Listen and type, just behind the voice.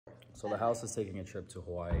So the house is taking a trip to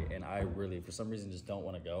Hawaii, and I really, for some reason, just don't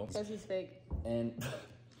want to go. Because he's fake. And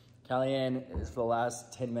Kellyanne, for the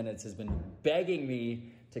last 10 minutes, has been begging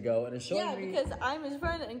me to go, and it's showing me. Yeah, because I'm his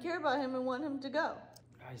friend and care about him and want him to go.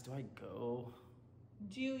 Guys, do I go?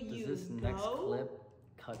 Do you Does this next clip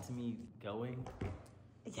cut to me going?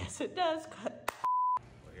 Yes, it does cut.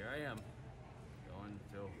 Well, here I am, going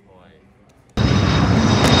to Hawaii.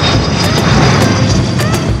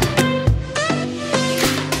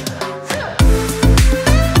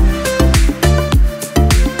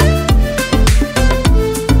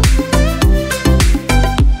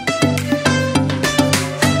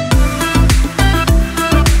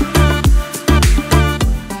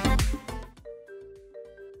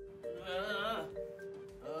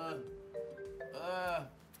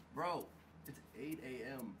 Bro, it's 8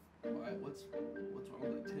 a.m. Alright, what's wrong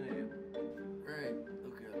with like 10 a.m.? Right,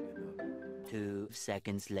 okay, I'm getting up. 2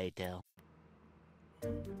 seconds later.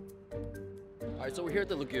 Alright, so we're here at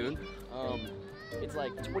the lagoon. It's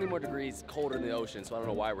like 20 more degrees colder in the ocean, so I don't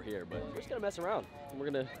know why we're here, but we're just gonna mess around. And we're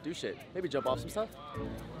gonna do shit. Maybe jump off some stuff.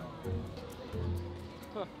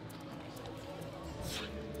 Huh.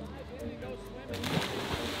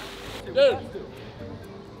 Dude!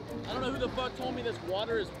 I don't know who the fuck told me this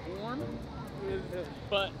water is warm,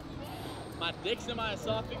 but my dick's in my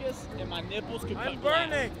esophagus and my nipples could cut glass.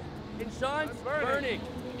 Burning! And Sean's burning!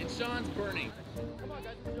 And Sean's burning. Come on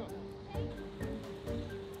guys, let's go.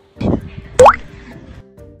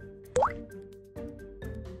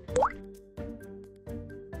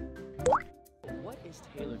 What is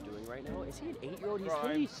Taylor doing right now? Is he an 8-year-old? He's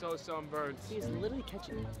literally so sunburned. He is literally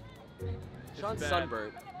catching Sean's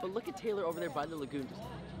sunburned. But look at Taylor over there by the lagoon.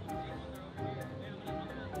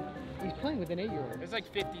 He's playing with an 8-year-old. There's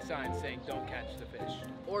like 50 signs saying don't catch the fish.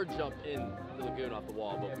 Or jump in the lagoon off the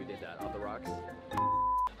wall, but we did that off the rocks.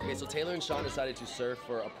 Okay, so Taylor and Sean decided to surf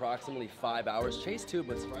for approximately 5 hours. Chase too,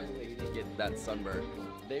 but surprisingly he didn't get that sunburn.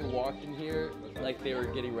 They walked in here like they were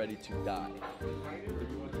getting ready to die.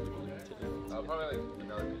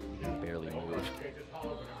 Barely moved.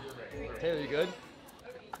 Taylor, you good?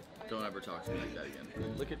 Don't ever talk to me like that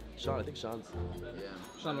again. Look at Sean, I think Sean's... Yeah.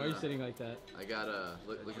 Sean, why are you sitting like that? I gotta,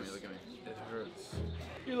 look at me, look at me. It hurts.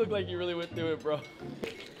 You look like you really went through it, bro.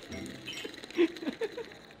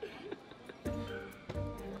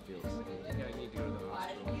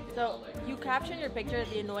 So, you captioned your picture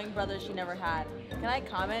the annoying brother she never had. Can I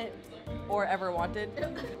comment or ever wanted?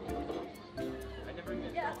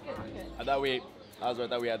 Yeah, good. I thought we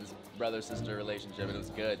had this brother-sister relationship and it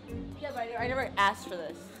was good. Yeah, but I never asked for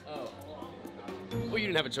this. Oh. Well, you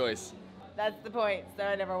didn't have a choice. That's the point, so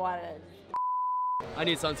I never wanted it. I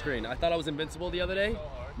need sunscreen. I thought I was invincible the other day.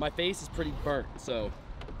 My face is pretty burnt, so.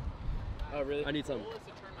 Oh really? I need some.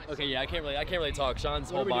 Okay, yeah, I can't really talk.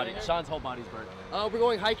 Sean's whole body's burnt. We're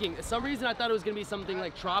going hiking. For some reason I thought it was gonna be something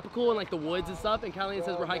like tropical and like the woods and stuff, and Kellyanne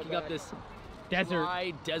says we're hiking up this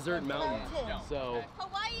dry desert mountain. So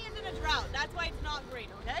Hawaii is in a drought. That's why it's not green,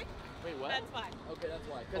 okay? wait, what? That's fine. Okay, that's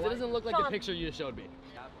why. Because it doesn't look like the picture you just showed me.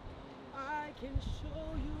 I can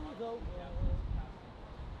show you the world.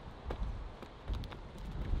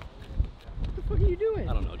 What the fuck are you doing?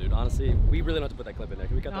 I don't know, dude. Honestly, we really don't have to put that clip in there.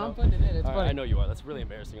 Can we cut that out? I'm putting it in. It's funny. I know you are. That's really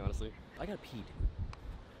embarrassing, honestly. I gotta pee, dude.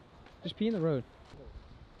 Just pee in the road.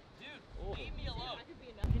 Dude, leave me alone.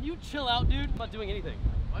 Can you chill out, dude? I'm not doing anything.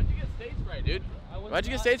 Why'd you get stage fright, dude? Why'd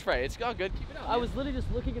you get stage fright? It's all good. Keep it out. I was literally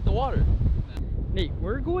just looking at the water. Nate,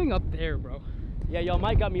 we're going up there, bro. Yeah, y'all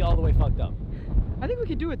might got me all the way fucked up. I think we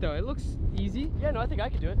could do it though. It looks easy. Yeah, no, I think I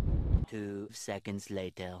could do it. 2 seconds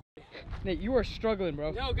later. Nate, you are struggling,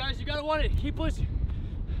 bro. Yo, guys, you gotta want it. Keep pushing.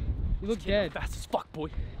 You look dead. Fast as fuck, boy.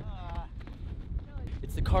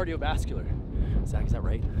 It's the cardiovascular. Zach, is that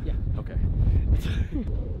right? Yeah. Okay.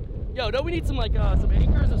 Yo, don't we need some like some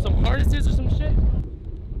anchors or some harnesses or some shit?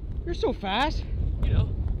 You're so fast. You know,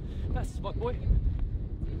 fast as fuck, boy.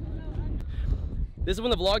 This is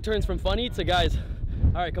when the vlog turns from funny to guys.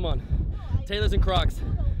 All right, come on. Taylor's in Crocs,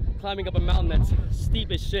 climbing up a mountain that's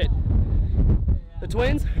steep as shit. The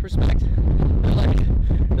twins, respect.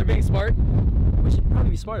 They're being smart. We should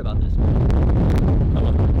probably be smart about this. Come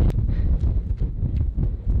on.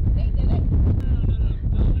 Nate did it.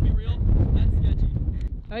 No, to be real, that's sketchy.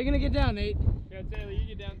 How are you gonna get down, Nate? Yeah, Taylor, you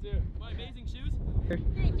get down too. My amazing shoes.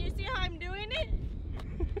 Nate, do you see how I'm doing it?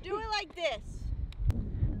 Do it like this.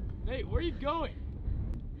 Nate, where are you going?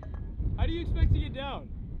 How do you expect to get down?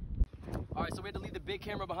 All right, so we had to leave the big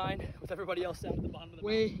camera behind with everybody else down at the bottom of the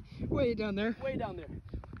mountain. Way down there. Way down there.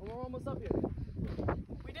 Well, we're almost up here.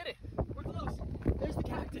 We did it. We're close. There's the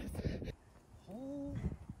cactus. Holy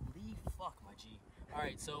fuck, my G. All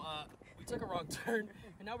right, so we took a wrong turn,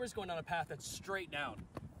 and now we're just going down a path that's straight down.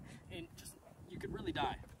 and just you could really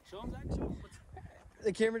die. Show him, Zach. Show him.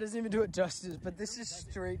 The camera doesn't even do it justice, but this is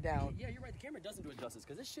straight down. Yeah, you're right. The camera doesn't do it justice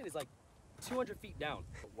because this shit is like 200 feet down.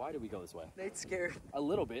 But why do we go this way? Nate's scared. A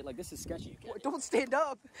little bit. Like, this is sketchy. Don't stand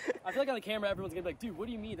up. I feel like on the camera, everyone's gonna be like, dude, what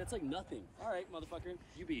do you mean? That's like nothing. All right, motherfucker,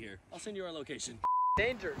 you be here. I'll send you our location.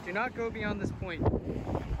 Danger. Do not go beyond this point.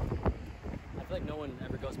 I feel like no one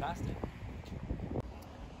ever goes past it.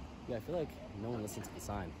 Yeah, I feel like no one listens to the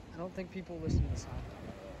sign. I don't think people listen to the sign.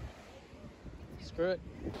 Screw it.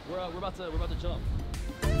 We're about to jump.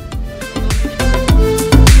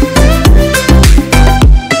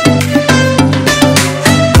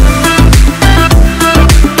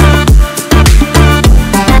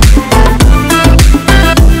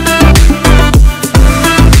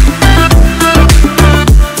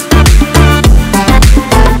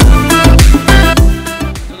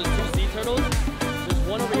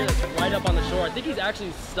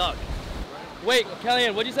 Actually stuck. Wait,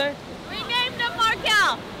 Kellyanne, what'd you say? We named him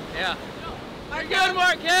Markel. Yeah. Good,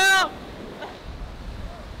 Markel!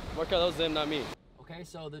 Markel, that was them, not me. Okay,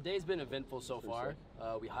 so the day's been eventful so far.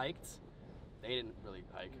 We hiked. They didn't really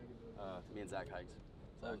hike. Me and Zach hiked.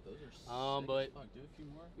 So, but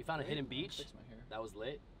we found a hidden beach. That was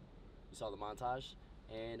lit. You saw the montage.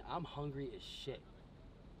 And I'm hungry as shit.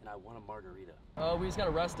 And I want a margarita. We just got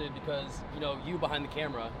arrested because, you know, you behind the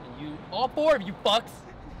camera and you, all four of you fucks,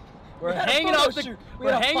 we're hanging out the car.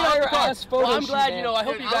 Well, I'm glad, you know, I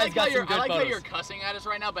hope you guys got some good photos. I like how you're cussing at us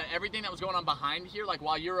right now, but everything that was going on behind here, like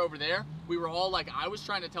while you're over there, we were all like, I was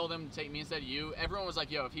trying to tell them to take me instead of you. Everyone was like,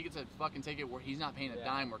 yo, if he gets a fucking ticket where he's not paying a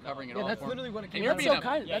dime, we're covering it all. That's literally what it came out. That's so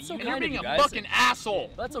kind. That's so kind of you guys. You're being a fucking asshole.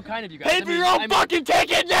 That's so kind of you guys. Pay for your own fucking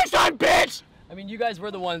ticket next time, bitch! I mean, you guys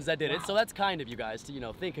were the ones that did it, so that's kind of you guys to, you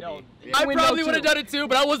know, think of me. I probably would have done it too,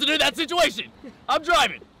 but I wasn't in that situation. I'm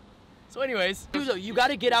driving. So anyways, you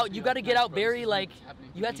gotta get out, very, like,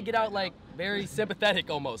 you have to get out, like, very sympathetic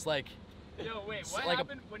almost, like. Yo, wait, what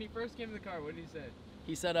happened when he first came to the car? What did he say?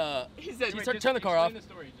 He said, turn the car off. He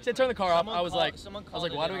said, turn the car off. I was like,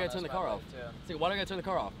 why do we gotta turn the car off? He's like, why do I gotta turn the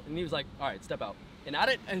car off? And he was like, all right, step out.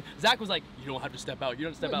 And Zach was like, you don't have to step out. You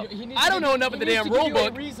don't step out. I don't know enough of the damn rule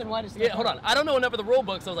book. Yeah, hold on. I don't know enough of the rule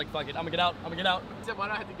book, so I was like, fuck it. I'm gonna get out. He said, why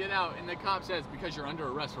do I have to get out? And the cop says, because you're under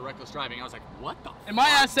arrest for reckless driving. I was like, what the fuck? And my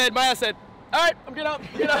ass said, all right, I'm getting out.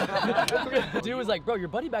 Get out. Dude was like, bro, your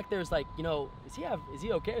buddy back there is like, you know, is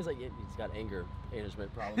he okay? I was like, yeah, he's got anger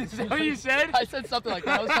management problems. Is that what you said? I said something like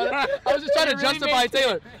that. I was just trying to justify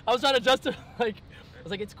Taylor. I was trying to justify, like, I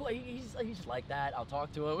was like, it's cool. He's just like that. I'll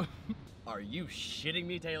talk to him. Are you shitting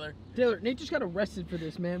me, Taylor? Taylor, Nate just got arrested for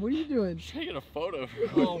this, man. What are you doing? Taking a photo.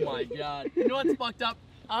 Oh my God. You know what's fucked up?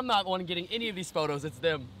 I'm not the one getting any of these photos. It's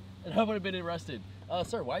them. And I would have been arrested.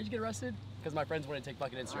 Sir, why did you get arrested? Because my friends wanted to take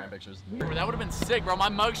fucking Instagram pictures. Bro, that would have been sick, bro. My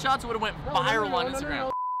mugshots would have went viral on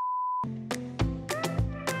Instagram.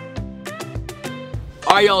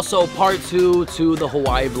 Alright, y'all, so part 2 to the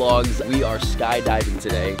Hawaii vlogs. We are skydiving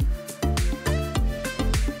today.